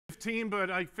6:15, but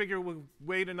I figure we'll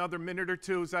wait another minute or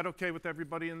two. Is that okay with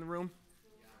everybody in the room?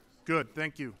 Good,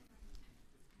 thank you.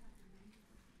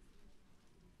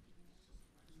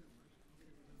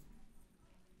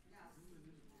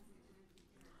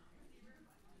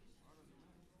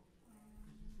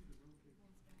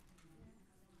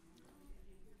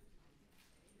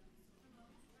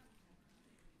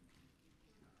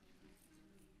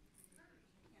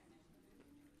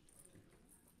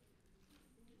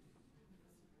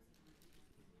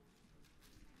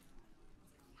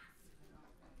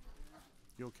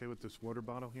 You okay with this water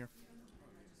bottle here?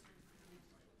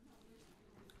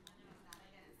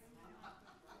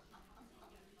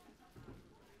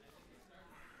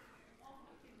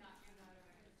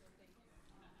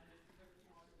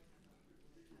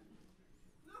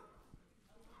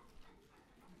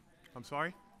 I'm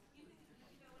sorry?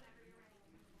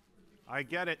 I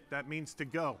get it. That means to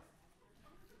go.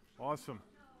 Awesome.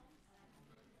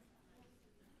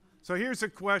 So here's a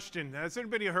question. Has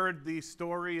anybody heard the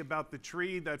story about the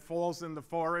tree that falls in the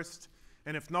forest?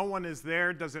 And if no one is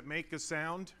there, does it make a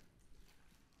sound?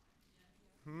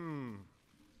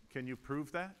 Can you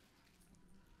prove that?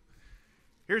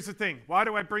 Here's the thing. Why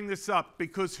do I bring this up?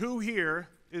 Because who here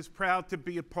is proud to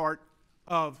be a part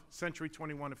of Century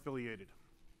 21 affiliated?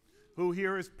 Who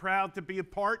here is proud to be a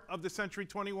part of the Century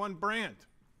 21 brand?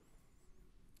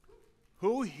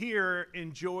 Who here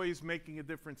enjoys making a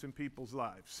difference in people's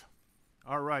lives?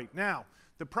 All right. Now,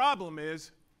 the problem is,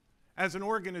 as an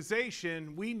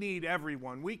organization, we need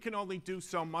everyone. We can only do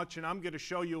so much, and I'm going to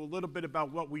show you a little bit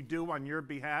about what we do on your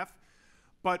behalf,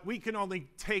 but we can only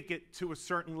take it to a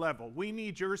certain level. We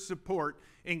need your support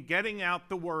in getting out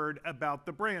the word about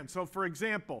the brand. So, for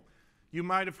example, you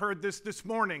might have heard this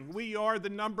morning. We are the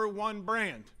 #1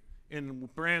 brand in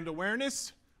brand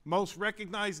awareness, most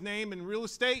recognized name in real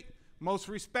estate, most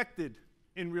respected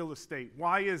in real estate.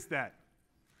 Why is that?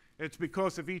 It's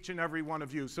because of each and every one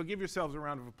of you. So give yourselves a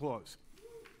round of applause.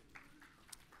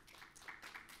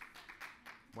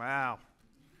 Wow.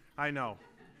 I know.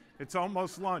 It's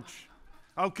almost lunch.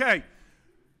 Okay.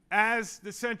 As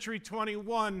the Century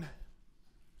 21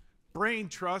 brain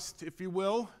trust, if you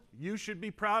will, you should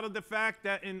be proud of the fact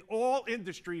that in all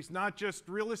industries, not just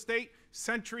real estate,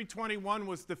 Century 21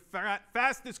 was the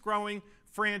fastest growing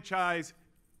franchise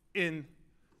in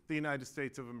the United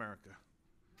States of America.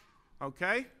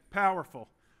 Okay? Powerful.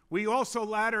 We also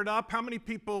laddered up. How many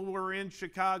people were in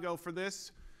Chicago for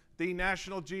this? The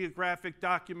National Geographic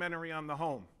documentary on the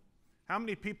home. How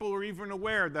many people were even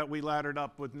aware that we laddered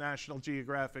up with National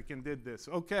Geographic and did this?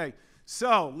 Okay,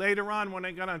 so later on when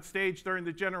I got on stage during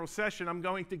the general session, I'm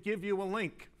going to give you a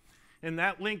link. And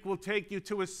that link will take you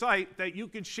to a site that you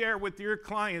can share with your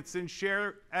clients and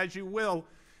share as you will.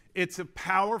 It's a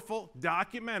powerful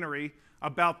documentary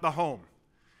about the home.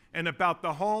 And about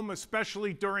the home,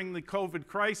 especially during the COVID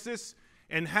crisis,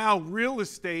 and how real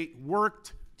estate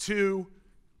worked to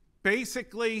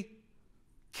basically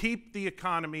keep the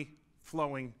economy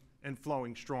flowing and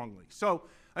flowing strongly. So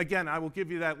again, I will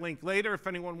give you that link later. If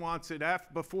anyone wants it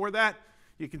before that,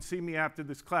 you can see me after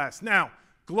this class. Now,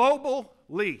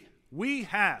 globally, we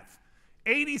have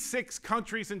 86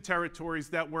 countries and territories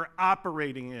that we're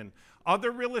operating in.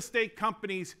 Other real estate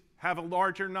companies have a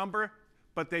larger number,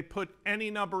 but they put any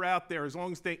number out there as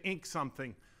long as they ink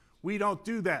something. We don't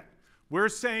do that. We're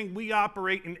saying we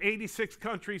operate in 86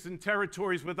 countries and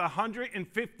territories with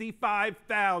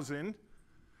 155,000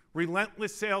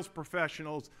 relentless sales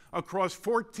professionals across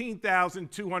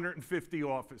 14,250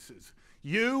 offices.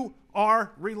 You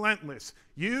are relentless.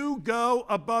 You go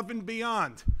above and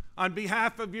beyond on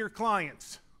behalf of your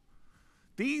clients.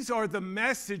 These are the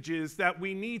messages that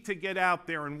we need to get out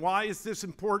there. And why is this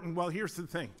important? Well, here's the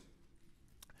thing.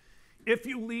 If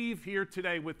you leave here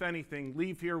today with anything,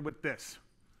 leave here with this.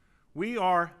 We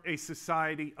are a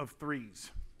society of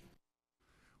threes.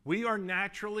 We are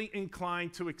naturally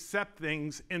inclined to accept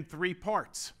things in three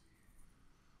parts.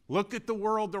 Look at the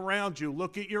world around you.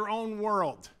 Look at your own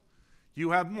world.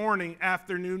 You have morning,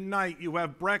 afternoon, night. You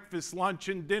have breakfast, lunch,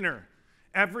 and dinner.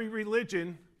 Every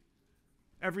religion,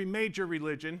 every major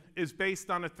religion, is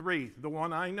based on a three. The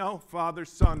one I know, Father,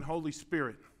 Son, Holy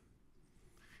Spirit.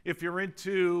 If you're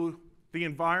into the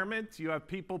environment, you have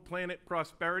people, planet,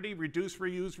 prosperity, reduce,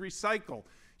 reuse, recycle.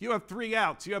 You have three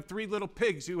outs. You have three little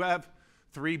pigs. You have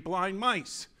three blind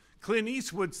mice. Clint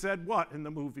Eastwood said what in the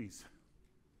movies?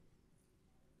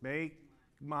 Make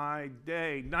my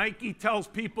day. Nike tells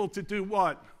people to do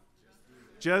what?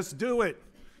 Just do it.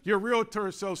 Your realtor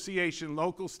association,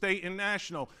 local, state, and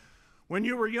national. When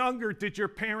you were younger, did your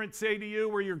parents say to you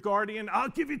or your guardian, I'll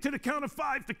give you to the count of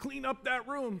 5 to clean up that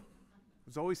room? It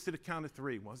was always to the count of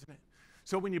 3, wasn't it?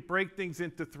 So when you break things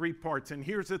into 3 parts, and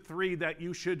here's the 3 that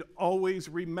you should always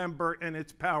remember, and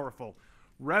it's powerful.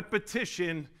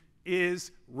 Repetition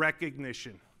is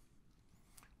recognition.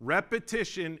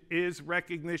 Repetition is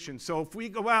recognition. So if we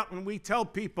go out and we tell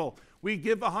people we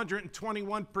give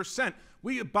 121%,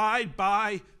 we abide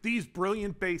by these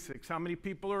brilliant basics. How many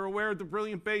people are aware of the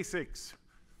brilliant basics?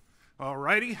 All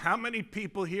righty. How many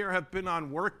people here have been on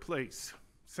Workplace?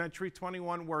 Century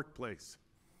 21 Workplace.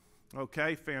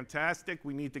 Okay, fantastic.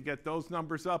 We need to get those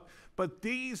numbers up. But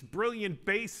these brilliant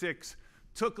basics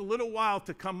took a little while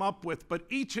to come up with, but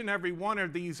each and every one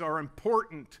of these are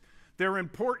important. They're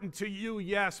important to you,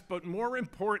 yes, but more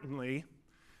importantly,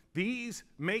 these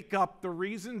make up the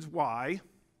reasons why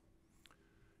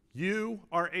you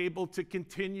are able to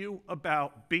continue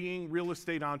about being real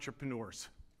estate entrepreneurs.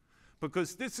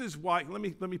 Because this is why, let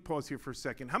me pause here for a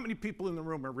second. How many people in the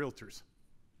room are realtors?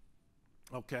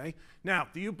 Okay. Now,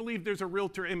 do you believe there's a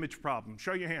realtor image problem?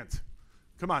 Show your hands.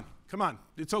 Come on, come on.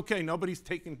 It's okay. Nobody's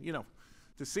taking,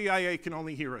 the CIA can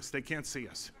only hear us. They can't see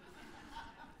us.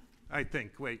 I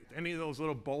think. Wait, any of those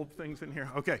little bulb things in here?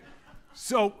 Okay.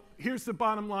 So here's the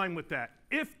bottom line with that.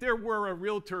 If there were a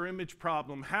realtor image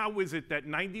problem, how is it that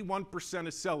 91%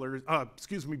 of sellers,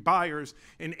 buyers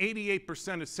and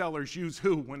 88% of sellers use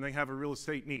who when they have a real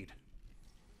estate need?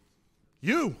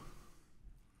 You.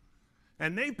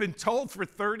 And they've been told for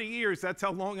 30 years, that's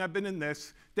how long I've been in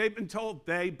this, they've been told,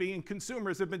 they being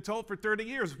consumers, have been told for 30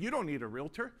 years, you don't need a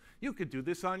realtor. You could do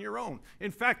this on your own.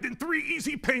 In fact, in 3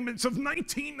 easy payments of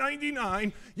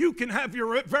 $19.99, you can have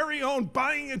your very own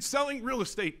buying and selling real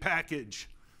estate package.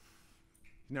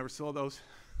 You never saw those?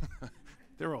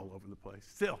 They're all over the place,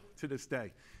 still, to this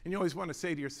day. And you always want to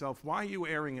say to yourself, why are you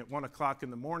airing at 1 o'clock in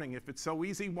the morning? If it's so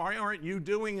easy, why aren't you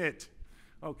doing it?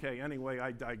 Okay, anyway,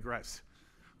 I digress.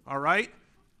 All right?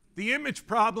 The image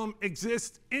problem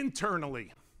exists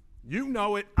internally. You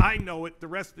know it, I know it, the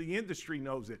rest of the industry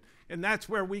knows it. And that's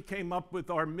where we came up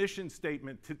with our mission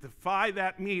statement to defy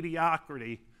that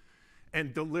mediocrity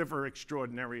and deliver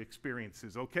extraordinary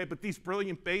experiences, okay? But these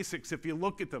brilliant basics, if you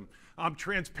look at them, I'm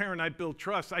transparent, I build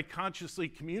trust, I consciously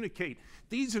communicate.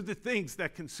 These are the things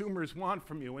that consumers want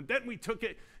from you. And then we took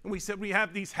it and we said we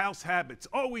have these house habits,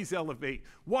 always elevate.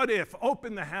 What if,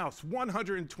 open the house,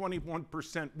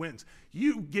 121% wins.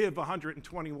 You give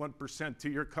 121% to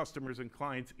your customers and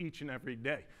clients each and every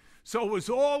day. So it was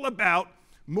all about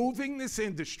moving this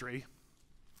industry.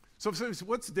 So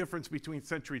what's the difference between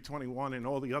Century 21 and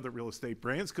all the other real estate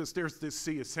brands? Because there's this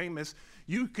sea of sameness.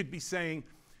 You could be saying,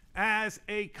 as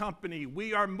a company,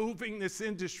 we are moving this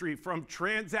industry from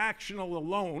transactional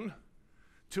alone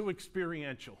to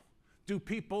experiential. Do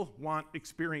people want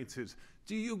experiences?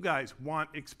 Do you guys want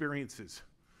experiences?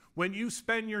 When you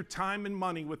spend your time and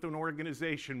money with an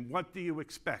organization, what do you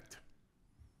expect?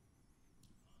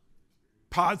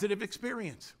 Positive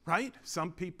experience, right?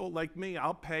 Some people like me,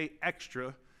 I'll pay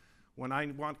extra. When I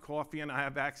want coffee and I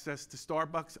have access to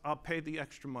Starbucks, I'll pay the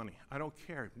extra money. I don't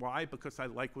care. Why? Because I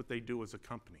like what they do as a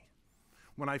company.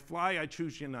 When I fly, I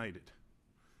choose United.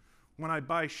 When I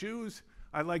buy shoes,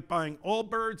 I like buying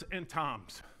Allbirds and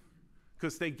Toms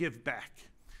because they give back.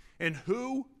 And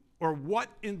who or what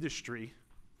industry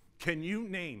can you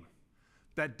name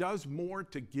that does more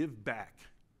to give back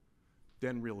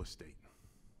than real estate?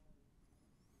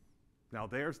 Now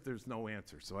there's no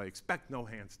answer, so I expect no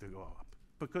hands to go up.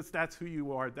 Because that's who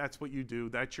you are, that's what you do,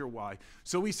 that's your why.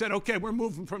 So we said, okay, we're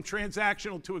moving from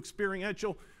transactional to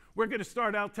experiential. We're going to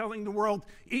start out telling the world,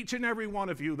 each and every one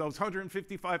of you, those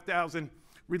 155,000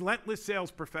 relentless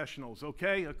sales professionals,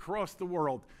 okay, across the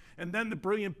world. And then the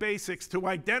brilliant basics to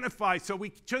identify, so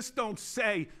we just don't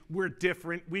say we're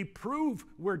different, we prove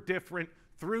we're different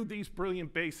through these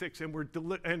brilliant basics, and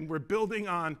we're building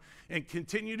on and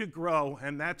continue to grow,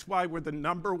 and that's why we're the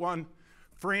 #1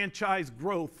 franchise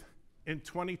growth in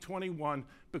 2021,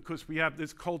 because we have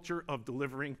this culture of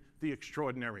delivering the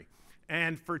extraordinary.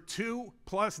 And for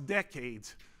 2+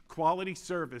 decades, quality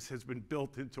service has been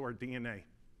built into our DNA.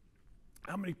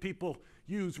 How many people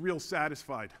use Real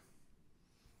Satisfied?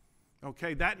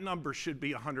 Okay, that number should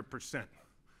be 100%.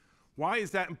 Why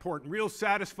is that important? Real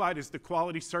Satisfied is the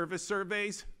quality service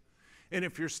surveys, and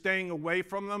if you're staying away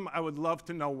from them, I would love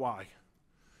to know why.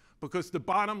 Because the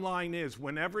bottom line is,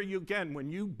 when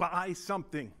you buy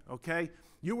something, okay,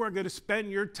 you are going to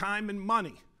spend your time and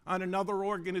money on another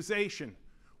organization.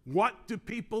 What do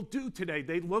people do today?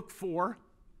 They look for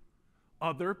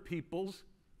other people's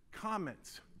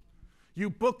comments.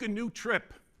 You book a new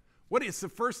trip. What is the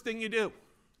first thing you do?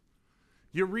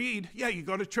 You read, you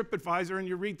go to TripAdvisor and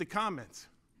you read the comments.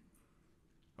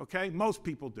 Okay, most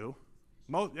people do.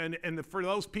 For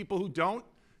those people who don't,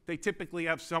 they typically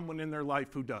have someone in their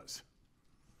life who does.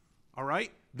 All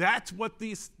right? That's what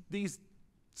these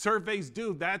surveys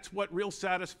do. That's what Real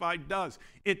Satisfied does.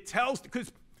 It tells,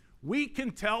 because we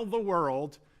can tell the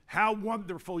world how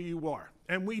wonderful you are,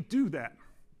 and we do that.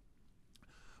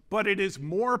 But it is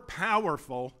more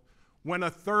powerful when a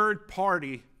third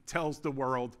party tells the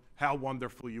world how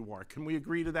wonderful you are. Can we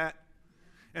agree to that?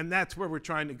 And that's where we're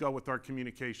trying to go with our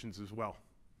communications as well.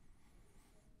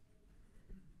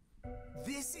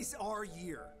 This is our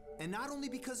year, and not only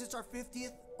because it's our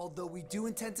 50th, although we do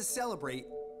intend to celebrate,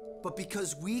 but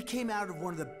because we came out of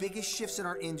one of the biggest shifts in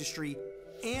our industry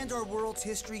and our world's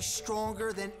history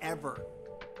stronger than ever.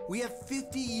 We have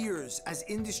 50 years as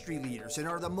industry leaders and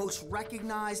are the most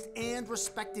recognized and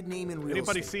respected name in real estate.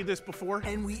 Anybody see this before?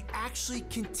 And we actually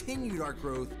continued our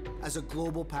growth as a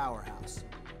global powerhouse.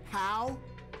 How?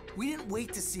 We didn't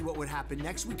wait to see what would happen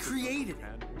next. We created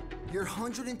it. Your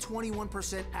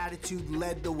 121% attitude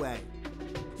led the way.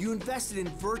 You invested in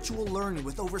virtual learning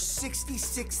with over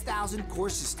 66,000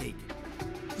 courses taken.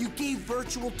 You gave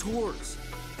virtual tours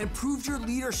and proved your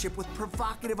leadership with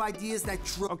provocative ideas that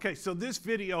drove. Okay, so this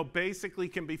video basically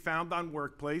can be found on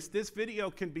Workplace. This video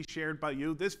can be shared by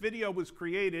you. This video was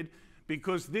created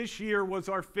because this year was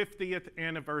our 50th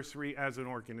anniversary as an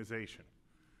organization.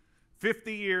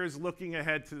 50 years looking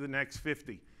ahead to the next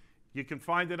 50. You can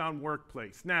find it on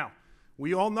Workplace. Now,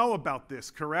 we all know about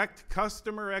this, correct?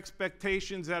 Customer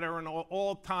expectations that are an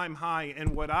all-time high,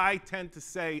 and what I tend to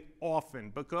say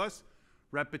often, because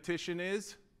repetition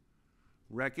is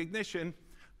recognition,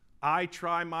 I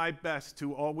try my best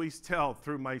to always tell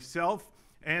through myself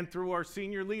and through our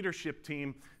senior leadership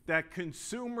team that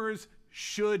consumers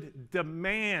should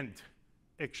demand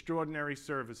extraordinary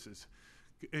services,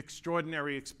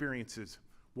 extraordinary experiences.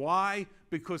 Why?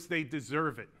 Because they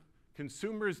deserve it.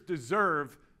 Consumers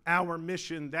deserve our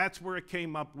mission. That's where it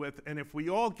came up with. And if we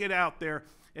all get out there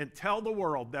and tell the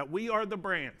world that we are the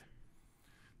brand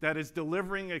that is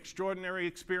delivering extraordinary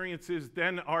experiences,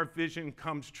 then our vision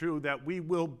comes true that we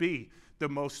will be the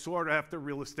most sought after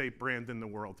real estate brand in the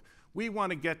world. We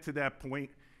want to get to that point.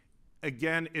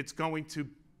 Again, it's going to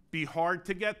be hard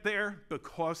to get there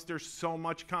because there's so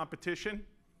much competition.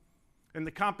 And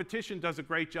the competition does a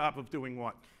great job of doing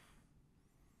what?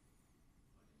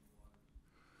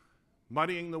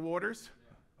 Muddying the waters?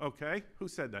 Okay, who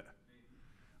said that?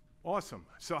 Awesome.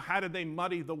 So how did they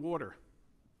muddy the water?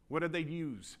 What did they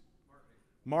use?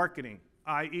 Marketing,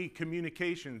 i.e.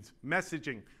 communications,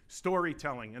 messaging,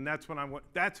 storytelling, and that's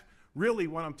really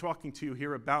what I'm talking to you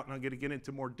here about, and I'm going to get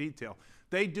into more detail.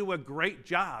 They do a great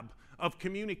job of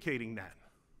communicating that.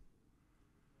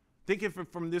 Think of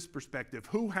it from this perspective.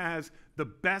 Who has the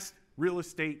best real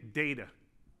estate data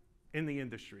in the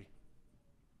industry?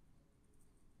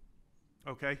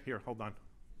 Okay, here, hold on.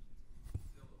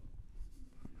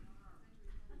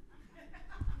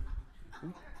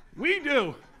 We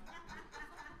do.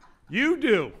 You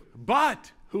do.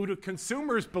 But who do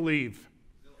consumers believe?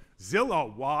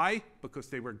 Zillow. Why? Because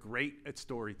they were great at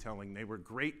storytelling. They were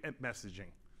great at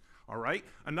messaging. All right?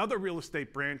 Another real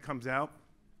estate brand comes out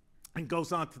and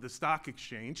goes on to the stock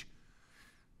exchange.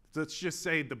 Let's just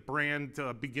say the brand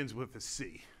begins with a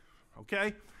C.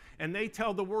 Okay? And they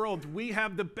tell the world, we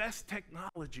have the best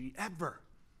technology ever.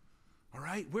 All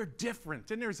right? We're different.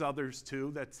 And there's others,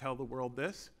 too, that tell the world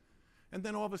this. And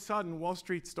then all of a sudden, Wall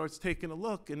Street starts taking a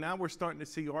look, and now we're starting to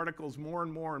see articles more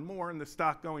and more and more, and the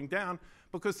stock going down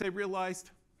because they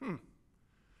realized,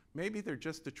 maybe they're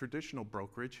just a traditional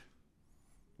brokerage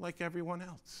like everyone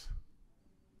else.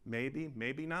 Maybe,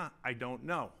 maybe not. I don't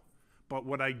know. But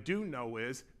what I do know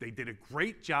is they did a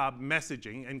great job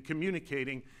messaging and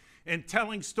communicating and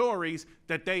telling stories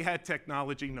that they had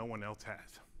technology no one else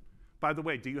has. By the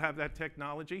way, do you have that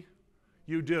technology?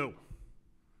 You do.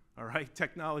 All right?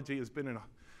 Technology has been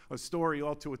a story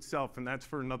all to itself, and that's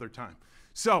for another time.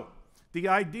 So the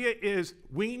idea is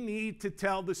we need to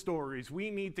tell the stories. We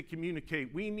need to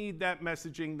communicate. We need that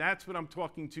messaging. That's what I'm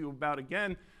talking to you about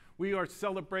again. We are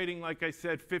celebrating, like I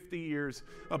said, 50 years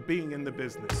of being in the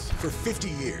business. For 50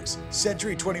 years,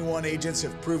 Century 21 agents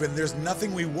have proven there's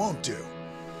nothing we won't do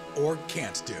or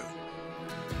can't do.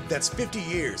 That's 50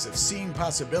 years of seeing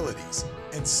possibilities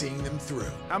and seeing them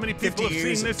through. How many people have seen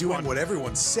this one? 50 years of doing what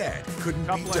everyone said couldn't be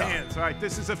done. Couple of hands. All right,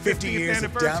 this is a 50th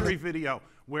anniversary video.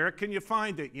 Where can you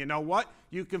find it? You know what?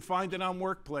 You can find it on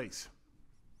Workplace.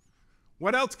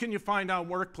 What else can you find on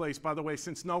Workplace, by the way,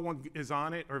 since no one is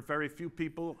on it or very few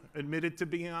people admitted to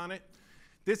being on it?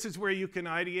 This is where you can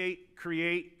ideate,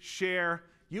 create, share.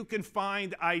 You can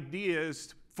find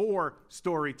ideas for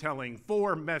storytelling,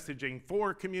 for messaging,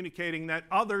 for communicating that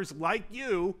others like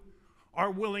you are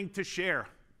willing to share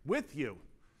with you.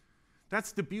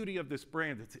 That's the beauty of this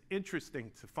brand. It's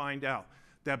interesting to find out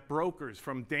that brokers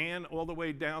from Dan all the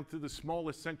way down to the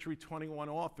smallest Century 21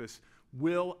 office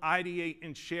will ideate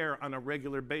and share on a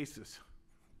regular basis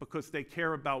because they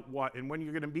care about what. And when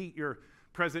you're going to meet your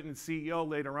president and CEO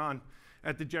later on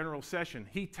at the general session,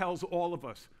 he tells all of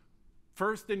us,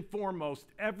 first and foremost,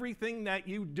 everything that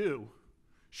you do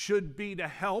should be to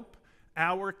help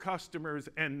our customers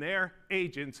and their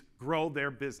agents grow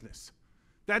their business.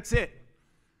 That's it.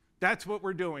 That's what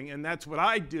we're doing, and that's what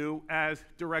I do as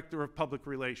Director of Public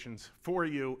Relations for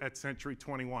you at Century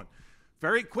 21.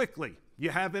 Very quickly,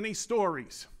 you have any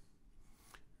stories?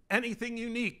 Anything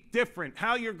unique, different,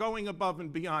 how you're going above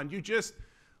and beyond? You just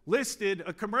listed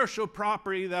a commercial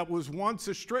property that was once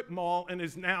a strip mall and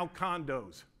is now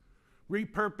condos.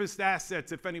 Repurposed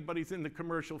assets, if anybody's in the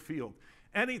commercial field.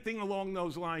 Anything along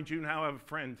those lines, you now have a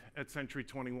friend at Century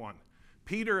 21.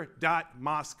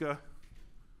 Peter.Mosca.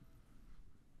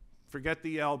 Forget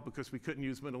the L because we couldn't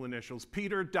use middle initials.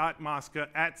 Peter.Mosca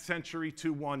at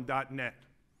century21.net.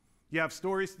 You have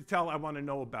stories to tell, I want to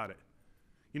know about it.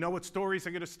 You know what stories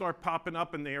are going to start popping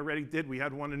up, and they already did. We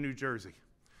had one in New Jersey.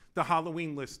 The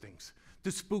Halloween listings,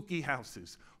 the spooky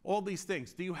houses, all these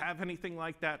things. Do you have anything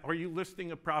like that? Are you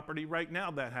listing a property right now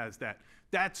that has that?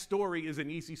 That story is an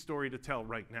easy story to tell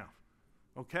right now,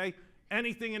 okay?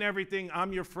 Anything and everything,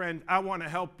 I'm your friend. I want to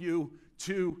help you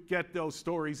to get those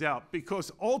stories out,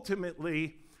 because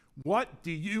ultimately, what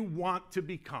do you want to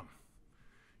become?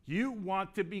 You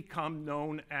want to become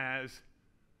known as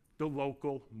the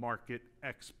local market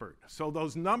expert. So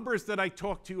those numbers that I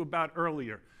talked to you about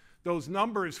earlier, those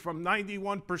numbers from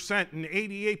 91% and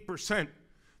 88%,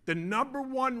 the number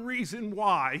one reason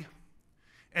why,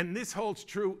 and this holds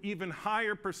true even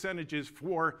higher percentages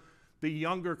for the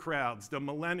younger crowds, the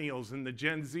millennials and the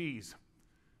Gen Zs,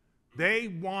 they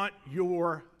want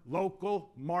your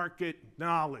local market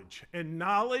knowledge. And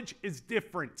knowledge is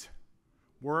different.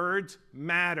 Words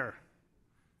matter.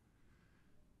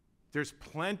 There's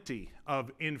plenty of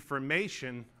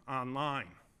information online.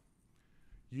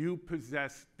 You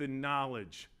possess the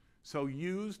knowledge. So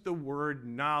use the word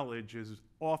knowledge as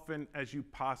often as you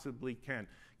possibly can.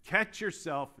 Catch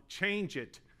yourself, change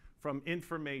it from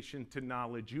information to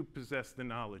knowledge. You possess the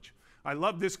knowledge. I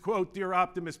love this quote, dear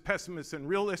optimist, pessimist, and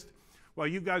realist. While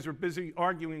you guys were busy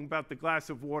arguing about the glass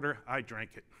of water, I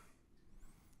drank it.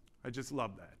 I just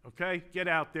love that, okay? Get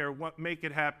out there, make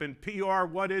it happen. PR,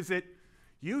 what is it?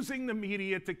 Using the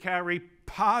media to carry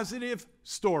positive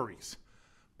stories.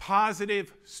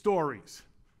 Positive stories.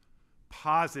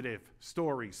 Positive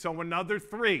stories. So another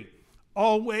 3,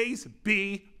 always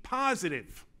be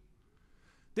positive.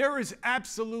 There is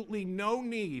absolutely no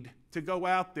need to go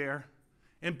out there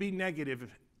and be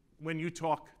negative when you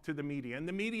talk to the media. And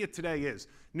the media today is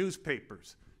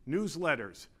newspapers,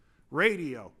 newsletters,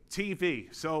 radio, TV.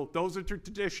 So those are the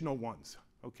traditional ones,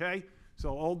 okay? So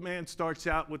old man starts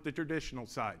out with the traditional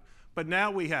side. But now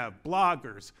we have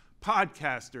bloggers,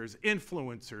 podcasters,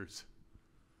 influencers,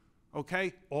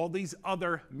 okay? All these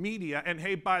other media. And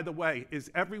hey, by the way, is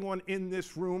everyone in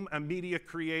this room a media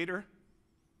creator?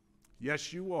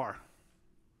 Yes, you are.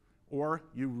 Or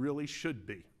you really should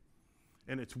be.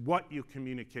 And it's what you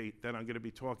communicate that I'm going to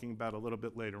be talking about a little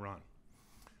bit later on.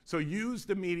 So use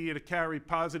the media to carry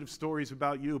positive stories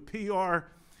about you. PR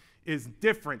is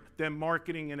different than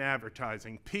marketing and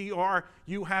advertising. PR,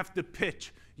 you have to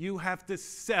pitch. You have to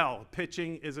sell.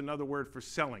 Pitching is another word for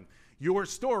selling your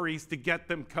stories to get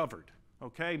them covered.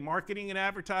 Okay? Marketing and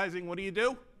advertising, what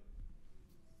do?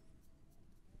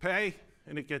 Pay,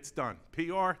 and it gets done.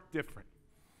 PR, different.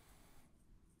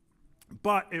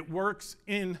 But it works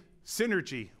in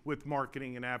synergy with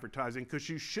marketing and advertising, because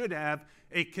you should have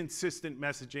a consistent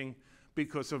messaging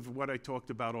because of what I talked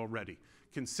about already.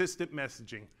 Consistent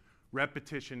messaging.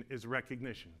 Repetition is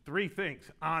recognition. 3 things.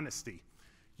 Honesty.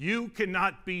 You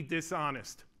cannot be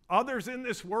dishonest. Others in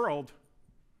this world,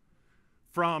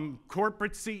 from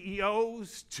corporate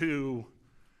CEOs to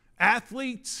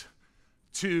athletes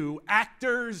to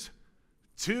actors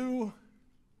to,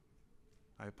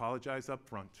 I apologize up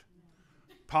front,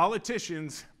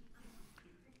 politicians,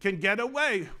 can get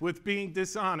away with being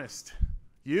dishonest.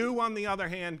 You, on the other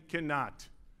hand, cannot,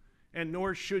 and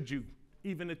nor should you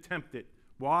even attempt it.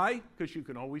 Why? Because you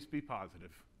can always be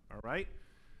positive, all right?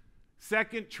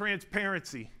 Second,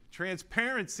 transparency.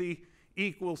 Transparency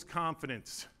equals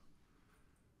confidence.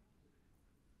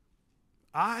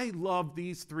 I love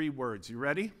these 3 words. You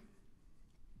ready?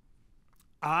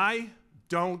 I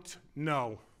don't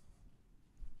know.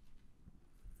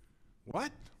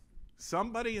 What?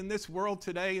 Somebody in this world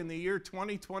today in the year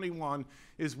 2021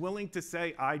 is willing to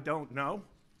say, I don't know?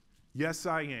 Yes,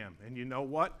 I am. And you know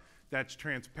what? That's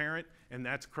transparent and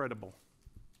that's credible.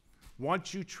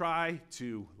 Once you try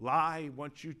to lie,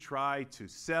 once you try to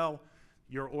sell,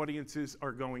 your audiences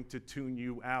are going to tune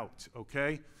you out,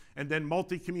 okay? And then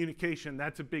multi-communication,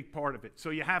 that's a big part of it.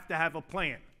 So you have to have a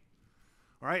plan,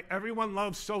 all right? Everyone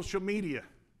loves social media,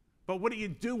 but what do you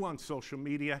do on social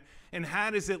media, and how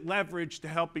does it leverage to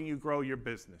helping you grow your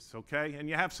business, okay? And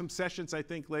you have some sessions, I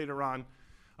think, later on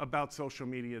about social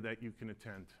media that you can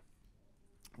attend.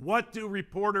 What do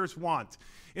reporters want?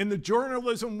 In the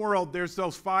journalism world, there's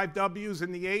those 5 W's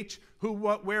and the H: who,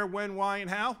 what, where, when, why, and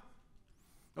how,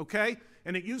 okay?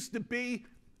 And it used to be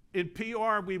in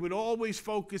PR, we would always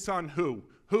focus on who,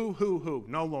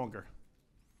 no longer,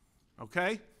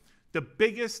 okay? The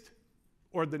biggest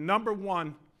or the number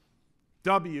one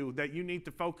W that you need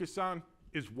to focus on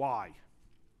is why.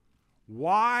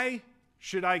 Why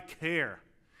should I care?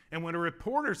 And when a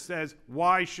reporter says,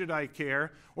 why should I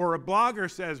care? Or a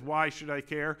blogger says, why should I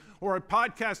care? Or a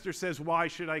podcaster says, why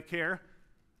should I care?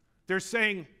 They're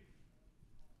saying,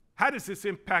 how does this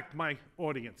impact my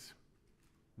audience?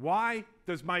 Why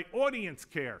does my audience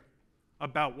care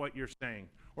about what you're saying,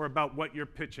 or about what you're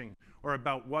pitching, or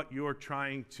about what you're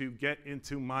trying to get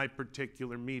into my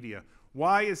particular media?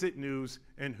 Why is it news,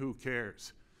 and who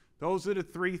cares? Those are the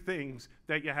 3 things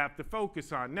that you have to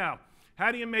focus on. Now, how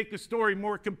do you make a story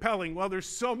more compelling? Well, there's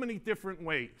so many different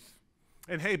ways.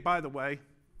 And hey, by the way,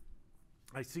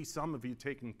 I see some of you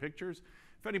taking pictures.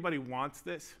 If anybody wants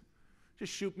this,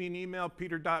 just shoot me an email,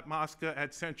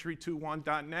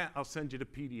 peter.mosca@century21.net. I'll send you the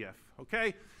PDF,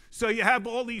 okay? So you have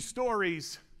all these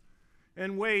stories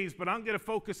and ways, but I'm going to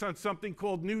focus on something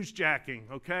called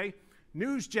newsjacking, okay?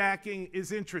 Newsjacking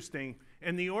is interesting,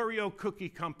 and the Oreo cookie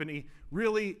company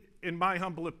really, in my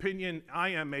humble opinion,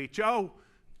 IMHO,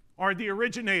 are the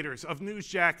originators of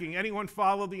newsjacking. Anyone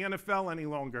follow the NFL any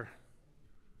longer?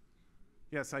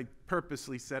 Yes, I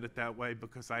purposely said it that way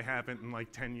because I haven't in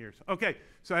like 10 years. Okay,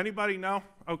 so anybody know?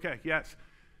 Okay, yes.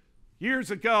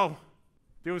 Years ago,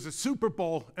 there was a Super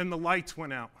Bowl and the lights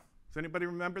went out. Does anybody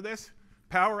remember this?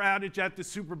 Power outage at the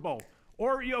Super Bowl.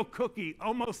 Oreo cookie,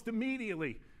 almost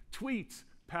immediately, tweets,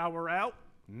 power out,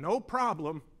 no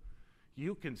problem.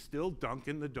 You can still dunk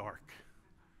in the dark.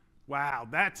 Wow,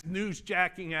 that's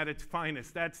newsjacking at its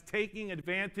finest. That's taking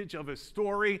advantage of a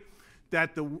story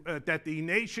that the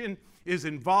nation is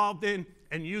involved in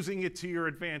and using it to your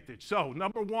advantage. So,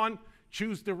 number 1,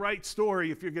 choose the right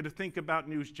story if you're going to think about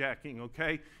newsjacking,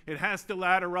 okay? It has to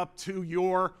ladder up to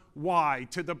your why,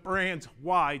 to the brand's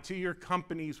why, to your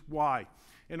company's why.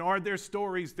 And are there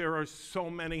stories? There are so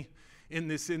many in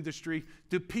this industry.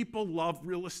 Do people love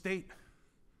real estate?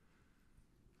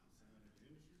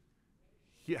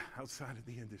 Yeah, outside of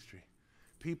the industry.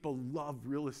 People love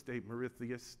real estate.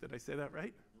 Mauritius, did I say that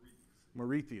right?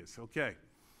 Mauritius, okay.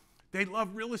 They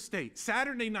love real estate.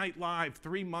 Saturday Night Live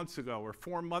 3 months ago or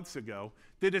 4 months ago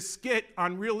did a skit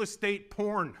on real estate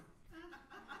porn.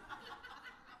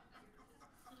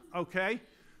 Okay?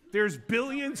 There's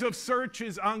billions of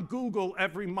searches on Google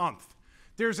every month.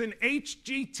 There's an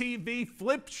HGTV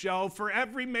flip show for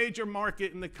every major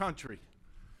market in the country.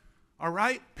 All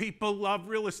right? People love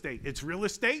real estate. It's real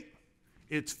estate.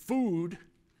 It's food.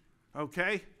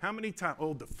 Okay? How many times?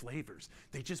 Oh, the flavors.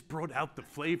 They just brought out the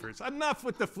flavors. Enough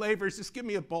with the flavors. Just give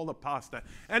me a bowl of pasta.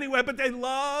 Anyway, but they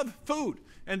love food.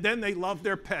 And then they love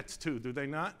their pets too, do they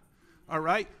not? All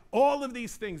right? All of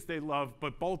these things they love,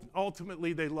 but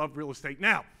ultimately they love real estate.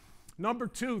 Now, number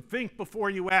 2, think before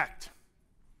you act.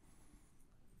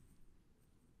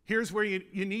 Here's where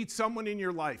you need someone in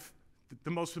your life. The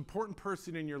most important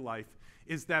person in your life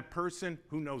is that person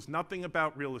who knows nothing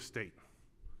about real estate.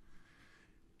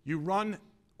 You run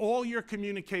all your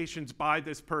communications by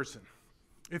this person.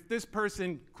 If this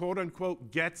person, quote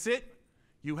unquote, gets it,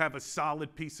 you have a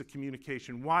solid piece of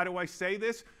communication. Why do I say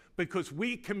this? Because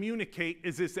we communicate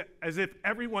as if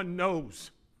everyone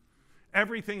knows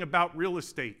everything about real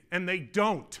estate, and they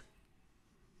don't.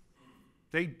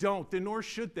 They don't, and nor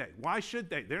should they. Why should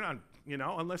they? They're not,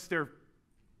 unless they're,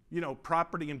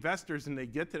 property investors and they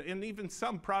get to it, and even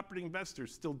some property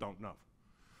investors still don't know.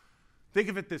 Think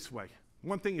of it this way.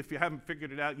 One thing, if you haven't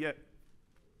figured it out yet,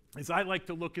 is I like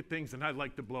to look at things and I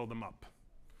like to blow them up.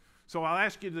 So I'll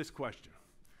ask you this question.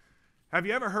 Have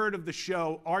you ever heard of the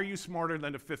show, Are You Smarter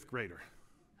Than a Fifth Grader?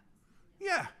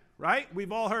 Yeah, right?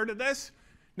 We've all heard of this.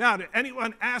 Now, did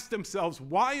anyone ask themselves,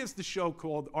 why is the show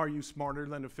called Are You Smarter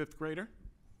Than a Fifth Grader?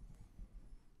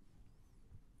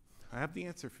 I have the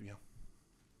answer for you.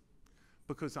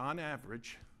 Because on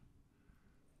average,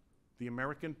 the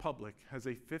American public has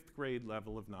a 5th grade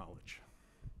level of knowledge.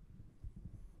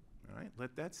 All right,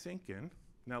 let that sink in.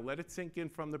 Now let it sink in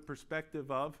from the perspective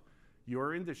of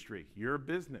your industry, your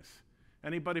business.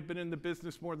 Anybody been in the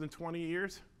business more than 20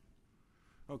 years?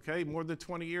 okay, more than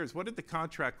 20 years. What did the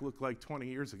contract look like 20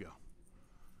 years ago?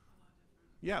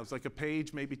 Yeah, it was like a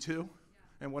page, maybe two.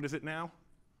 And what is it now?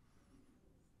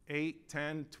 8,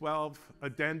 10, 12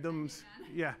 addendums.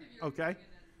 Yeah, okay.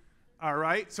 All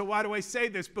right, so why do I say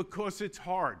this? Because it's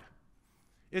hard.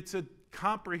 It's a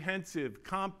comprehensive,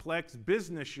 complex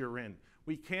business you're in.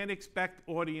 We can't expect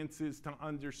audiences to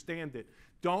understand it.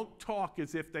 Don't talk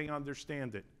as if they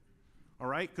understand it, all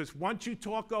right? Because once you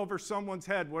talk over someone's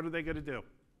head, what are they going to do?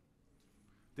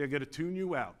 They're going to tune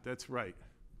you out. That's right,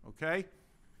 okay?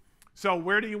 So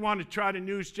where do you want to try to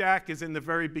newsjack is in the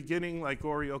very beginning, like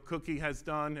Oreo Cookie has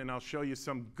done, and I'll show you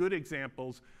some good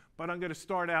examples, but I'm going to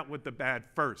start out with the bad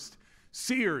first.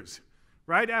 Sears,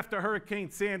 right after Hurricane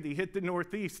Sandy hit the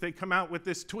Northeast, they come out with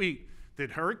this tweet.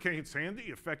 Did Hurricane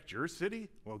Sandy affect your city?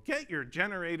 Well, get your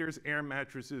generators, air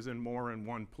mattresses, and more in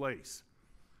one place.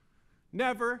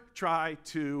 Never try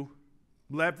to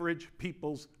leverage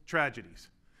people's tragedies.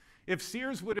 If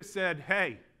Sears would have said,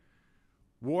 hey,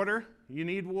 water, you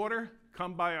need water?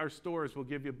 Come by our stores, we'll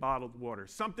give you bottled water.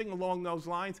 Something along those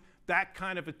lines, that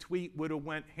kind of a tweet would have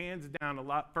went hands down a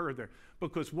lot further.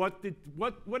 Because what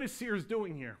is Sears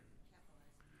doing here?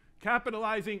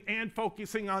 Capitalizing and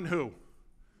focusing on who?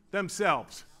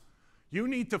 Themselves. You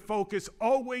need to focus,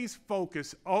 always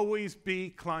be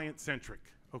client-centric,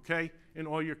 okay, in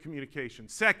all your communication.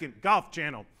 Second, Golf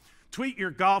Channel. Tweet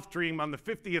your golf dream on the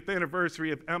 50th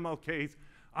anniversary of MLK's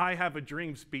I Have a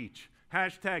Dream speech.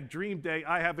 Hashtag Dream Day,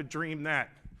 I have a dream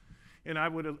that. And I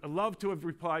would have loved to have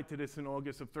replied to this in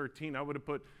August of 13. I would have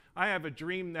put, I have a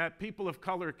dream that people of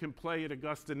color can play at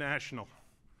Augusta National.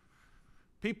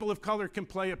 People of color can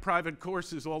play at private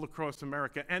courses all across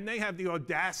America, and they have the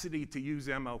audacity to use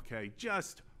MLK.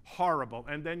 Just horrible.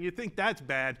 And then you think that's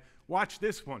bad. Watch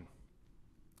this one.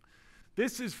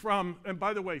 This is from, and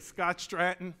by the way, Scott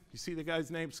Stratton. You see the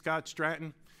guy's name, Scott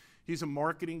Stratton? He's a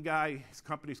marketing guy. His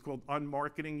company's called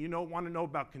Unmarketing. You want to know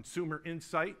about consumer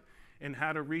insight and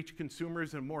how to reach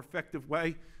consumers in a more effective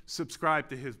way? Subscribe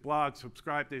to his blog,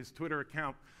 subscribe to his Twitter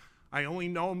account. I only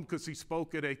know him because he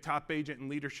spoke at a top agent and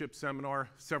leadership seminar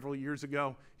several years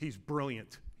ago. He's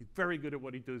brilliant. He's very good at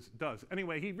what he does.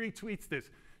 Anyway, he retweets this.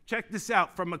 Check this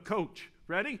out from a coach.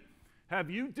 Ready? Have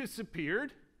you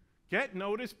disappeared? Get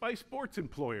noticed by sports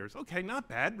employers. Okay, not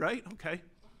bad, right? Okay.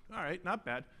 All right, not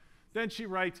bad. Then she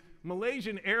writes,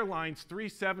 Malaysian Airlines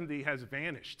 370 has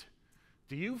vanished.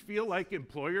 Do you feel like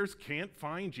employers can't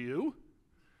find you?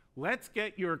 Let's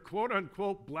get your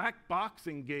quote-unquote black box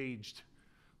engaged.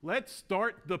 Let's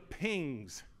start the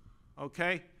pings,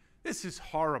 okay? This is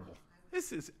horrible.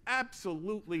 This is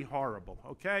absolutely horrible,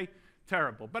 okay?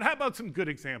 Terrible. But how about some good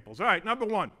examples? All right, number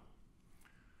one.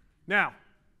 Now,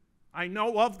 I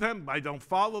know of them. I don't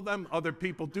follow them. Other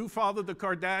people do follow the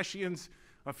Kardashians.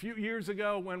 A few years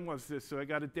ago, when was this? So I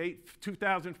got a date,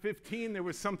 2015, there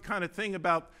was some kind of thing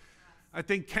about, I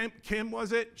think Kim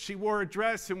was it? She wore a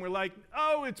dress and we're like,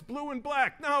 oh, it's blue and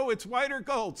black. No, it's white or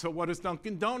gold. So what does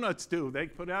Dunkin' Donuts do? They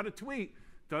put out a tweet.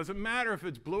 Doesn't matter if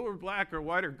it's blue or black or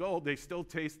white or gold, they still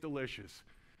taste delicious.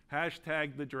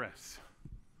 Hashtag the dress.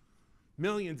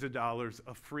 Millions of dollars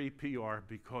of free PR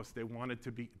because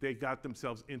they got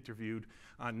themselves interviewed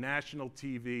on national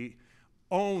TV,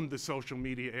 owned the social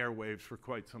media airwaves for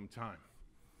quite some time.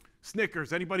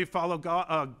 Snickers, anybody follow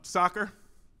soccer?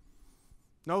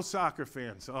 No soccer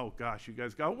fans. Oh gosh, you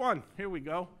guys got one. Here we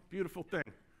go. Beautiful thing.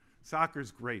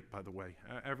 Soccer's great, by the way.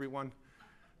 Everyone,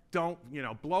 don't,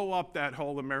 blow up that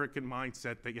whole American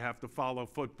mindset that you have to follow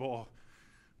football,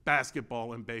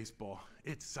 basketball, and baseball.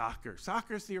 It's soccer.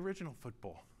 Soccer's the original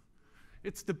football.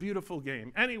 It's the beautiful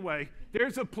game. Anyway,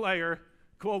 there's a player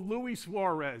called Luis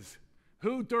Suarez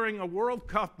who during a World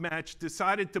Cup match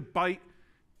decided to bite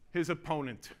his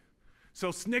opponent.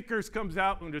 So Snickers comes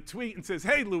out with a tweet and says,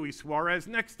 hey, Luis Suarez,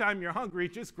 next time you're hungry,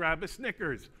 just grab a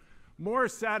Snickers. More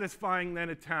satisfying than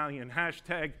Italian.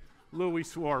 Hashtag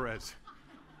Luis Suarez.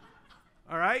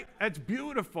 All right? That's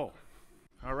beautiful.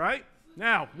 All right?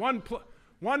 Now,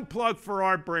 one plug for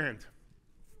our brand.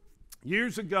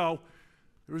 Years ago,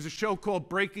 there was a show called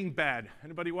Breaking Bad.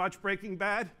 Anybody watch Breaking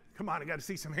Bad? Come on, I got to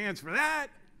see some hands for that.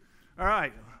 All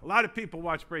right, a lot of people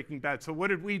watch Breaking Bad. So what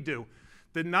did we do?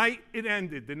 The night it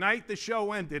ended, the night the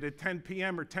show ended at 10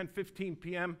 p.m. or 10:15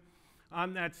 p.m.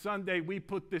 on that Sunday, we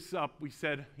put this up. We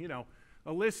said,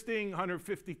 a listing,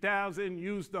 150,000,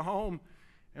 use the home.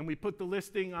 And we put the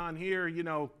listing on here,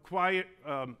 quiet,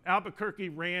 Albuquerque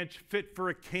Ranch, fit for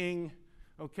a king,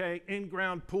 okay?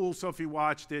 In-ground pool, so if you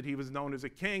watched it, he was known as a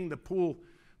king. The pool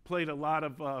played a lot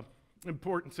of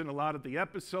importance in a lot of the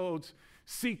episodes.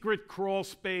 Secret crawl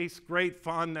space, great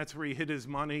fun. That's where he hid his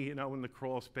money, you know, in the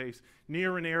crawl space.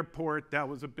 Near an airport, that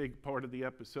was a big part of the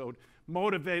episode.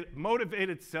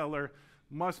 Motivated seller,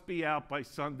 must be out by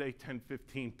Sunday,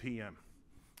 10:15 p.m.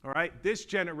 All right, this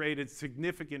generated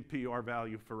significant PR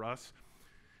value for us.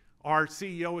 Our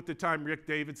CEO at the time, Rick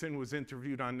Davidson, was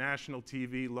interviewed on national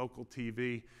TV, local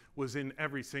TV, was in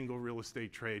every single real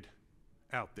estate trade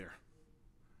out there.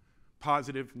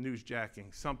 Positive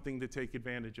newsjacking, something to take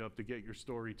advantage of to get your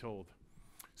story told.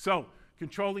 So,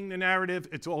 controlling the narrative,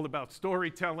 it's all about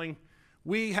storytelling.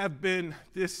 We have been,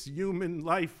 this human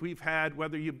life we've had,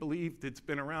 whether you believe it's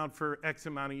been around for X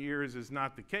amount of years is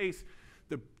not the case.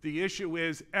 The issue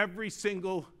is every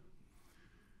single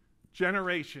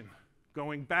generation,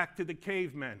 going back to the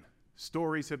cavemen,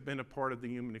 stories have been a part of the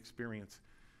human experience.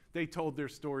 They told their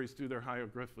stories through their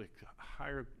hieroglyphics.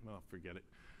 Well, forget it.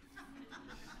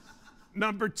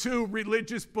 Number two,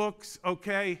 religious books,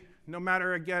 okay? No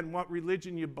matter, again, what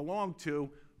religion you belong to,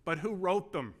 but who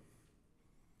wrote them?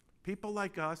 People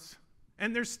like us,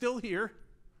 and they're still here,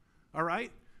 all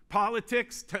right?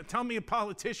 Politics, tell me a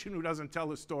politician who doesn't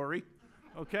tell a story,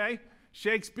 okay?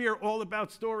 Shakespeare, all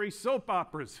about stories. Soap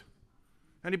operas.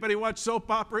 Anybody watch soap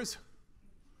operas?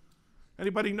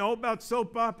 Anybody know about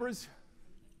soap operas?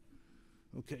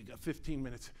 Okay, got 15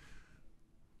 minutes.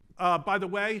 By the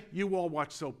way, you all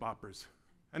watch soap operas.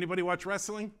 Anybody watch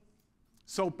wrestling?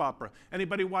 Soap opera.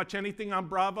 Anybody watch anything on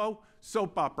Bravo?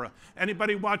 Soap opera.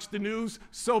 Anybody watch the news?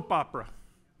 Soap opera.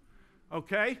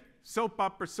 Okay? Soap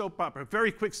opera, soap opera.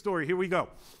 Very quick story. Here we go.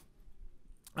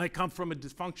 I come from a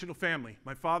dysfunctional family.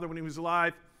 My father, when he was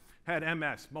alive, had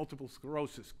MS, multiple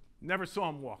sclerosis. Never saw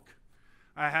him walk.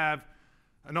 I have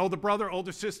an older brother,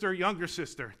 older sister, younger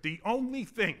sister. The only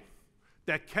thing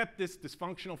that kept this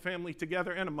dysfunctional family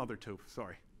together, and a mother too,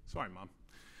 sorry, Mom,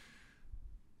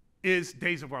 is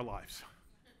Days of Our Lives.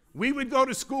 We would go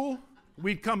to school,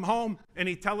 we'd come home, and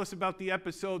he'd tell us about the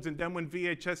episodes, and then when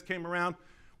VHS came around,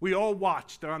 we all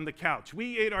watched on the couch.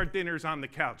 We ate our dinners on the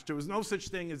couch. There was no such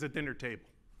thing as a dinner table,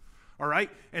 all right?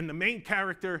 And the main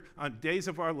character on Days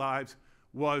of Our Lives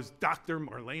was Dr.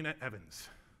 Marlena Evans,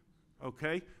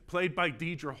 okay? Played by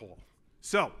Deidre Hall.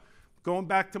 So, going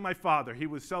back to my father, he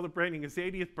was celebrating his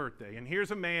 80th birthday, and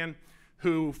here's a man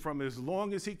who, from as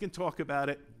long as he can talk about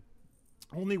it,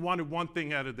 only wanted one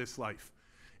thing out of this life,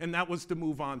 and that was to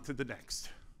move on to the next.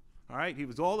 All right? He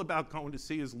was all about going to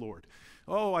see his Lord.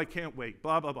 Oh, I can't wait,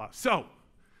 blah, blah, blah. So,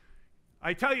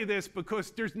 I tell you this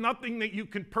because there's nothing that you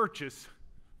can purchase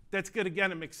that's going to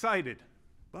get him excited.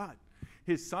 But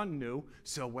his son knew,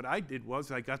 so what I did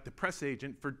was I got the press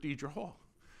agent for Deidre Hall.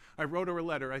 I wrote her a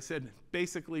letter. I said,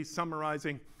 basically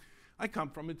summarizing, I come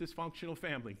from a dysfunctional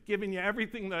family, giving you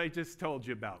everything that I just told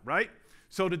you about, right?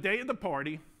 So the day of the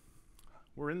party,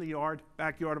 we're in the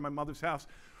backyard of my mother's house.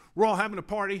 We're all having a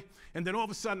party, and then all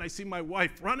of a sudden I see my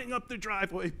wife running up the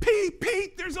driveway.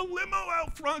 Pete, there's a limo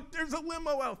out front. There's a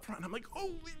limo out front. I'm like,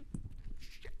 holy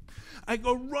shit. I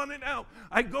go running out.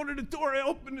 I go to the door. I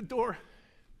open the door.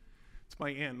 It's my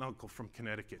aunt and uncle from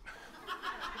Connecticut.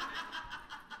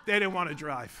 They didn't want to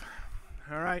drive,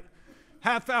 all right?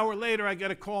 Half hour later, I get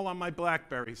a call on my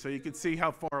BlackBerry, so you can see how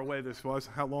far away this was,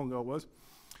 how long ago it was.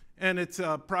 And it's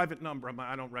a private number.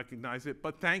 I don't recognize it,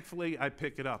 but thankfully, I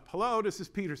pick it up. Hello, this is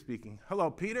Peter speaking. Hello,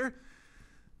 Peter.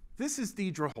 This is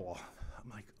Deidre Hall. I'm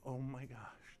like, oh my gosh,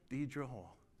 Deidre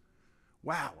Hall.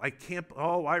 Wow,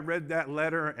 I read that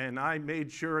letter, and I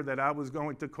made sure that I was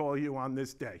going to call you on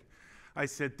this day. I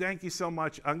said, thank you so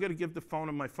much. I'm going to give the phone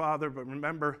to my father, but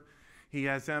remember, he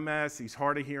has MS, he's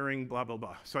hard of hearing, blah, blah,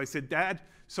 blah. So I said, Dad,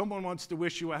 someone wants to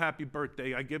wish you a happy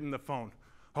birthday. I give him the phone.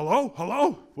 Hello?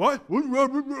 What?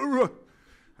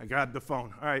 I grabbed the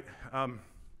phone. All right.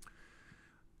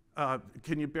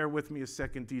 Can you bear with me a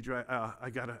second, Deidre? I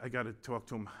gotta talk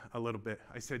to him a little bit.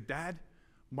 I said, Dad,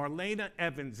 Marlena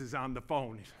Evans is on the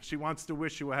phone. She wants to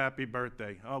wish you a happy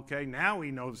birthday. Okay, now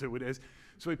he knows who it is.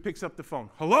 So he picks up the phone.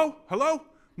 Hello?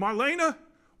 Marlena?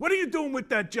 What are you doing with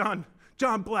that John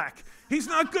Black? He's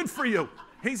not good for you.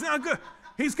 He's not good.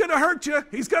 He's gonna hurt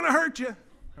you.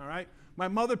 All right? My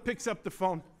mother picks up the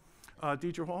phone.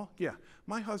 Deidre Hall? Yeah.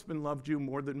 My husband loved you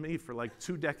more than me for like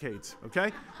 2 decades,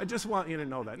 okay? I just want you to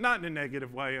know that. Not in a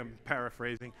negative way, I'm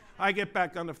paraphrasing. I get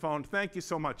back on the phone. Thank you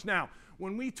so much. Now,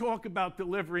 when we talk about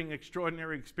delivering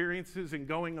extraordinary experiences and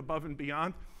going above and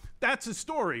beyond, that's a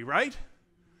story, right?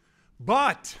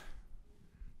 But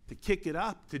to kick it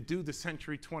up, to do the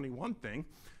Century 21 thing,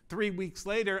 3 weeks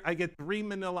later, I get 3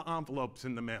 manila envelopes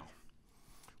in the mail.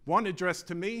 One addressed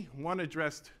to me, one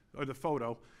addressed, or the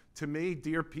photo, to me,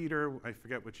 Dear Peter, I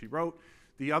forget what she wrote,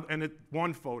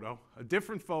 one photo, a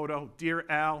different photo, Dear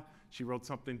Al, She wrote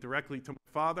something directly to my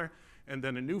father, and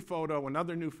then a new photo,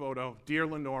 another new photo, dear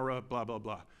Lenora, blah, blah,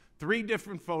 blah. 3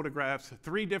 different photographs,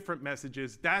 3 different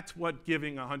messages. That's what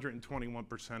giving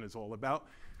 121% is all about.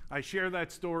 I share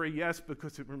that story, yes,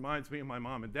 because it reminds me of my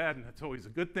mom and dad, and that's always a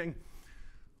good thing.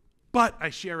 But I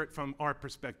share it from our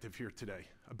perspective here today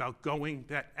about going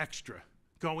that extra,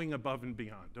 going above and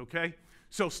beyond, okay?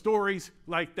 So stories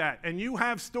like that. And you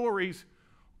have stories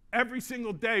every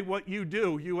single day. What you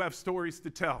do, you have stories to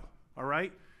tell, all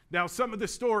right? Now, some of the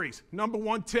stories. Number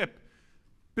 1 tip,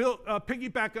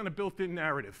 piggyback on a built-in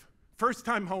narrative.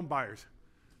 First-time home buyers.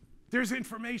 There's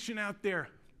information out there,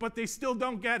 but they still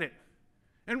don't get it.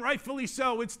 And rightfully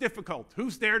so, it's difficult.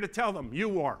 Who's there to tell them?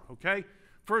 You are, okay?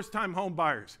 First-time home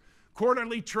buyers.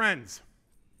 Quarterly trends.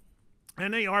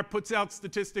 NAR puts out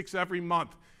statistics every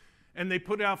month, and they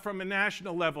put it out from a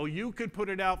national level. You could put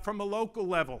it out from a local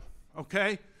level,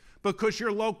 okay? Because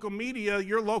your local media,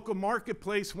 your local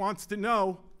marketplace wants to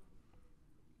know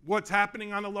what's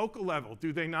happening on a local level.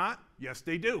 Do they not? Yes,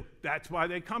 they do. That's why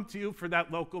they come to you for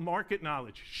that local market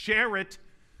knowledge. Share it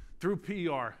through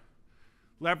PR.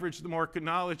 Leverage the market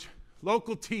knowledge.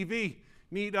 Local TV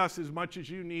need us as much as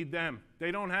you need them. They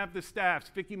don't have the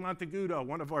staffs. Vicky Montegudo,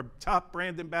 one of our top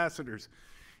brand ambassadors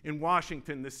in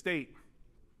Washington, the state,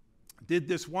 did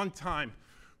this one time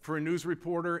for a news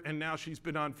reporter, and now she's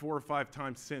been on 4 or 5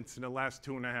 times since in the last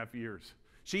 2.5 years.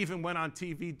 She even went on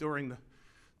TV during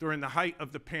the height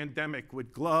of the pandemic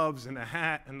with gloves and a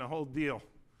hat and the whole deal.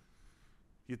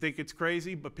 You think it's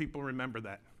crazy, but people remember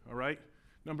that, all right?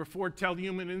 Number 4, tell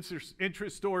human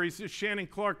interest stories. This Shannon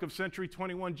Clark of Century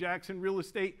 21 Jackson Real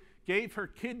Estate gave her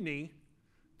kidney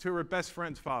to her best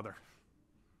friend's father.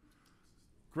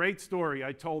 Great story,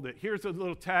 I told it. Here's a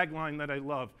little tagline that I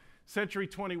love. Century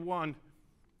 21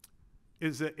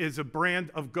 is a brand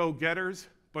of go-getters,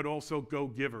 but also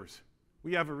go-givers.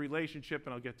 We have a relationship,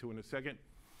 and I'll get to it in a second.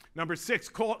 Number 6,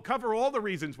 cover all the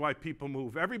reasons why people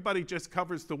move. Everybody just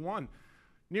covers the one.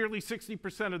 Nearly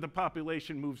 60% of the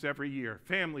population moves every year.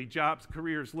 Family, jobs,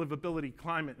 careers, livability,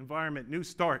 climate, environment, new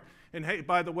start. And hey,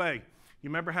 by the way, you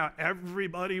remember how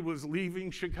everybody was leaving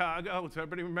Chicago? Does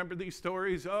everybody remember these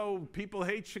stories? Oh, people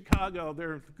hate Chicago,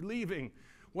 they're leaving.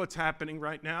 What's happening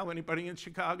right now? Anybody in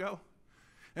Chicago?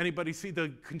 Anybody see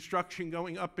the construction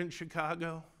going up in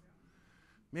Chicago?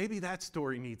 Maybe that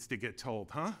story needs to get told,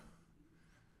 huh?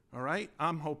 All right,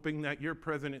 I'm hoping that your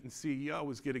president and CEO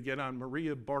is going to get on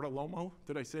Maria Bartiromo.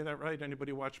 Did I say that right?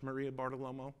 Anybody watch Maria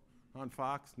Bartiromo on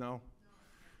Fox? No?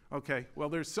 Okay, well,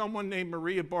 there's someone named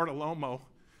Maria Bartiromo,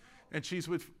 and she's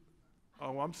with,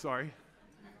 oh, I'm sorry.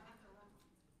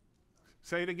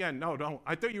 Say it again. No, don't.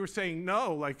 I thought you were saying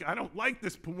no, like, I don't like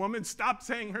this woman. Stop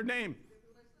saying her name.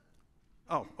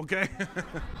 Oh, okay.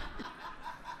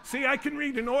 See, I can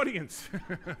read an audience.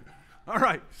 All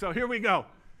right, so here we go.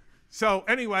 So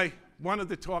anyway, one of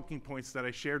the talking points that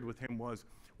I shared with him was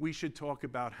we should talk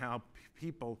about how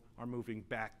people are moving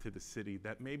back to the city,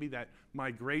 that maybe that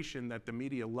migration that the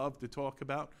media loved to talk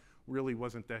about really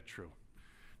wasn't that true.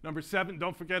 Number 7,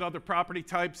 don't forget other property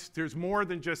types. There's more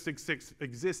than just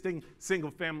existing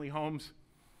single-family homes.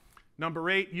 Number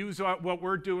 8, use what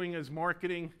we're doing as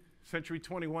marketing. Century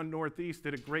 21 Northeast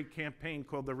did a great campaign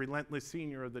called the Relentless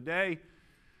Senior of the Day.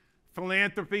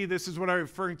 Philanthropy, this is what I was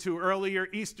referring to earlier.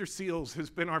 Easter Seals has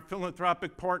been our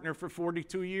philanthropic partner for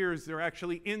 42 years. They're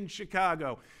actually in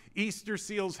Chicago. Easter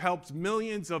Seals helps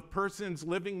millions of persons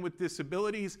living with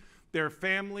disabilities, their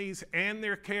families, and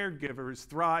their caregivers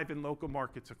thrive in local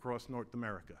markets across North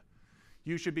America.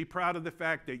 You should be proud of the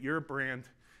fact that your brand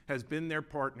has been their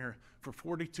partner for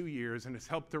 42 years and has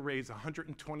helped to raise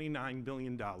 $129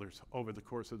 billion over the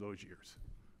course of those years,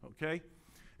 okay?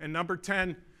 And number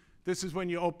 10, this is when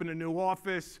you open a new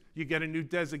office, you get a new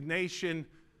designation,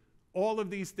 all of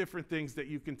these different things that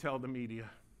you can tell the media.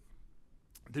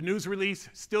 The news release,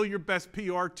 still your best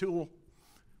PR tool.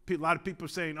 A lot of people are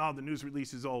saying, oh, the news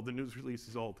release is old, the news release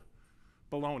is old.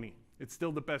 Baloney. It's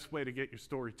still the best way to get your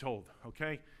story told,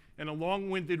 okay? And a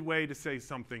long-winded way to say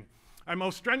something. I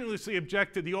most strenuously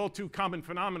object to the all too common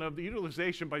phenomena of the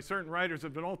utilization by certain writers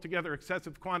of an altogether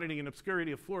excessive quantity and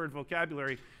obscurity of florid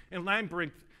vocabulary and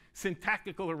labyrinth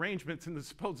syntactical arrangements in the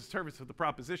supposed service of the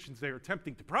propositions they are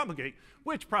attempting to promulgate,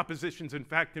 which propositions, in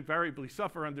fact, invariably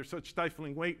suffer under such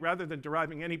stifling weight rather than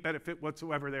deriving any benefit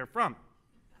whatsoever therefrom.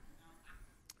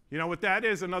 You know what that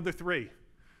is? Another 3.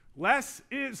 Less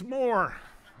is more,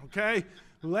 okay?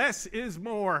 Less is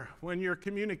more when you're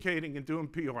communicating and doing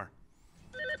PR.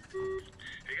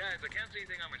 Hey guys, I can't see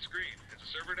anything on my screen. Is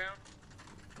the server down?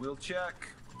 We'll check.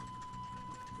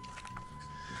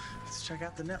 Let's check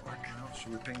out the network. Well,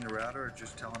 should we ping the router or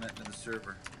just telling it to the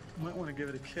server? Might want to give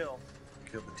it a kill.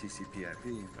 killed the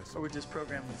TCP/IP. Or we just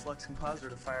programmed the flux compositor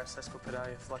to fire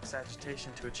sesquipedalia flux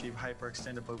agitation to achieve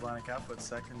hyper-extended bogonic outputs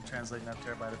that can translate enough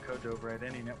terabyte of code to override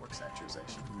any network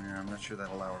saturation. Yeah, I'm not sure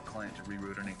that'll allow our client to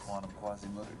reroute any quantum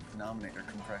quasi-motor denominator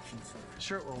compressions.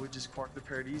 Sure, or we just quark the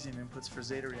paradisium inputs for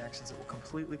zeta reactions that will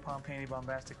completely Pompeian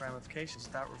bombastic ramifications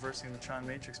without reversing the Tron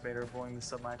matrix beta or blowing the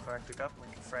submicroactic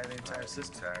uplink and fry the entire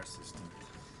system.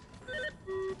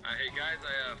 Hey guys,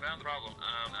 I found the problem.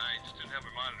 I just didn't have my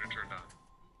monitor turned on.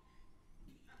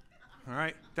 All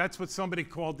right, that's what somebody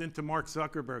called into Mark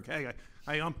Zuckerberg. Hey,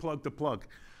 I unplugged the plug.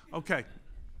 Okay.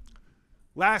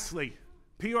 Lastly,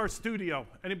 PR Studio.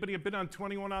 Anybody have been on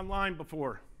 21 Online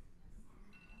before?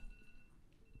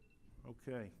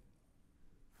 Okay.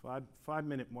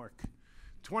 Five-minute mark.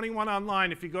 21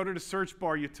 Online, if you go to the search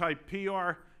bar, you type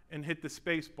PR and hit the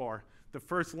space bar. The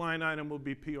first line item will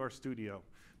be PR Studio.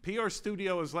 PR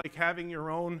Studio is like having your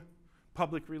own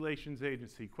public relations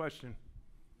agency. Question?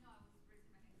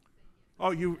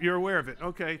 Oh, you're aware of it.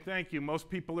 Okay, thank you. Most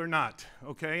people are not,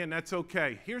 okay, and that's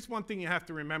okay. Here's one thing you have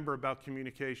to remember about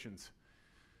communications.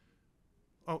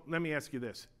 Oh, let me ask you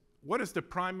this. What is the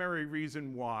primary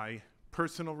reason why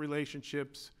personal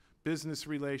relationships, business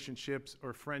relationships,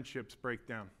 or friendships break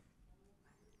down?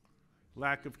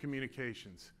 Lack of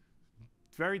communications.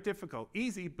 It's very difficult.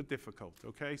 Easy, but difficult,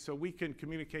 okay? So we can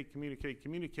communicate,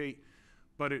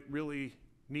 but it really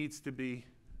needs to be,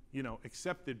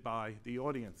 accepted by the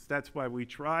audience. That's why we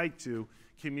try to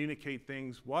communicate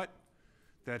things,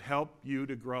 that help you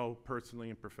to grow personally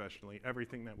and professionally,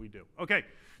 everything that we do. Okay,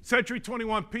 Century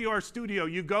 21 PR Studio,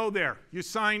 you go there, you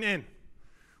sign in.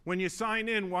 When you sign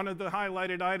in, one of the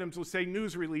highlighted items will say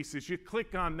news releases. You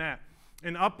click on that,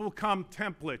 and up will come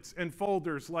templates and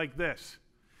folders like this.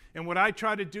 And what I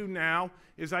try to do now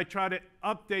is I try to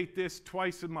update this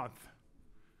twice a month.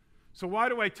 So why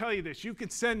do I tell you this? You can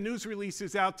send news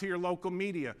releases out to your local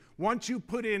media. Once you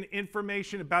put in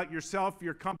information about yourself,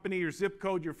 your company, your zip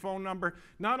code, your phone number,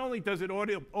 not only does it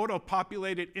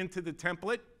auto-populate it into the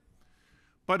template,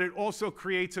 but it also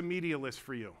creates a media list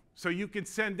for you. So you can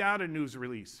send out a news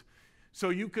release. So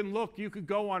you can look, you could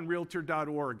go on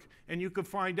Realtor.org, and you can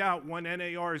find out when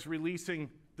NAR is releasing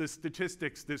the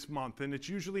statistics this month, and it's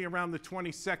usually around the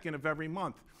 22nd of every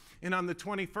month. And on the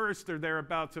 21st or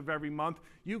thereabouts of every month,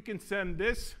 you can send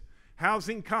this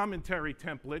housing commentary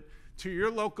template to your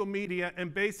local media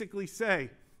and basically say,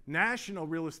 national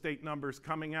real estate numbers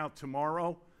coming out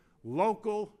tomorrow,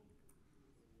 local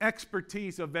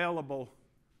expertise available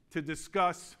to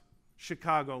discuss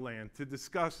Chicagoland, to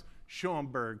discuss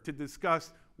Schaumburg, to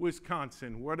discuss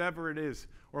Wisconsin, whatever it is,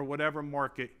 or whatever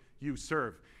market you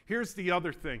serve. Here's the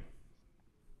other thing.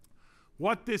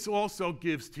 What this also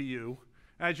gives to you,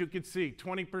 as you can see,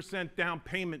 20% down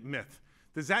payment myth.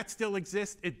 Does that still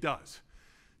exist? It does.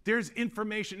 There's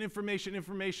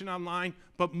information online,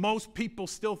 but most people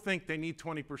still think they need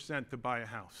 20% to buy a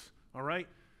house, all right?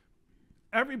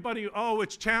 Everybody, oh,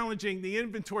 it's challenging, the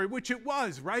inventory, which it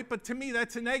was, right? But to me,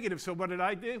 that's a negative. So what did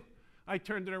I do? I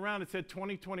turned it around and said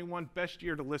 2021, best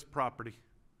year to list property.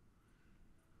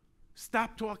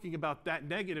 Stop talking about that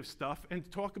negative stuff and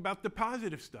talk about the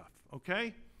positive stuff,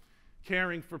 okay?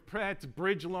 Caring for pets,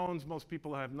 bridge loans, most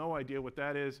people have no idea what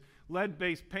that is.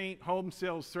 Lead-based paint, home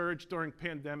sales surge during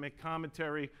pandemic,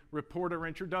 commentary, reporter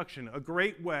introduction. A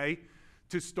great way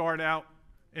to start out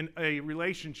in a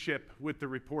relationship with the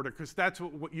reporter, because that's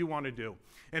what you want to do.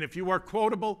 And if you are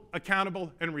quotable,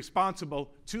 accountable, and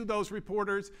responsible to those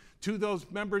reporters, to those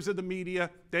members of the media,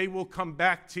 they will come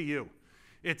back to you.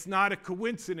 It's not a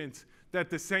coincidence that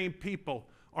the same people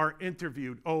are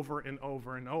interviewed over and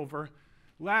over and over.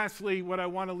 Lastly, what I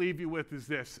want to leave you with is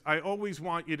this. I always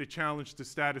want you to challenge the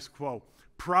status quo.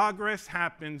 Progress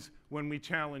happens when we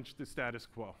challenge the status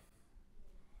quo.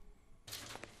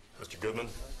 Mr. Goodman?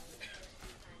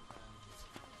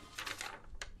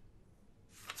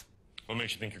 What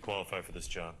makes you think you're qualified for this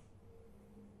job?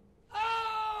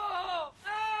 Oh!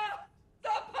 Ah!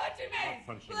 Stop punching me!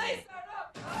 Please,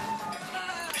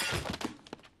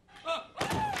 no!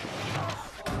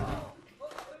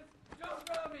 Don't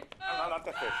throw me! Not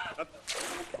the fish. Don't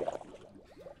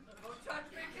touch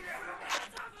me! Get your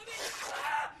hands off of me!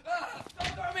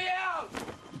 Don't throw me out!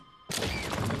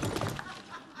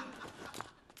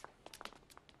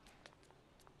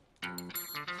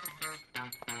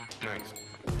 Nice.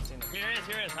 Here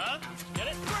it is, huh? Get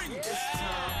it?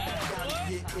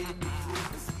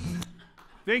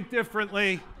 Think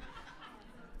differently.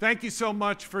 Thank you so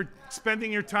much for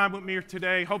spending your time with me here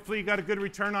today. Hopefully you got a good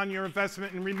return on your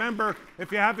investment. And remember,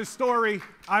 if you have a story,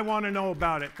 I want to know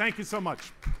about it. Thank you so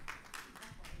much.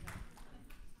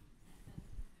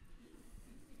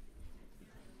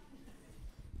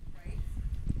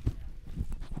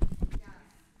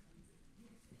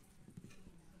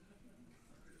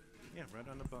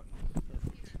 on the button.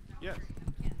 Perfect. Yes.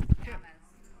 Kim.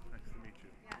 Nice to meet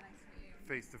you. Yeah, nice to meet you.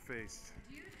 Face to face.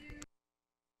 Do you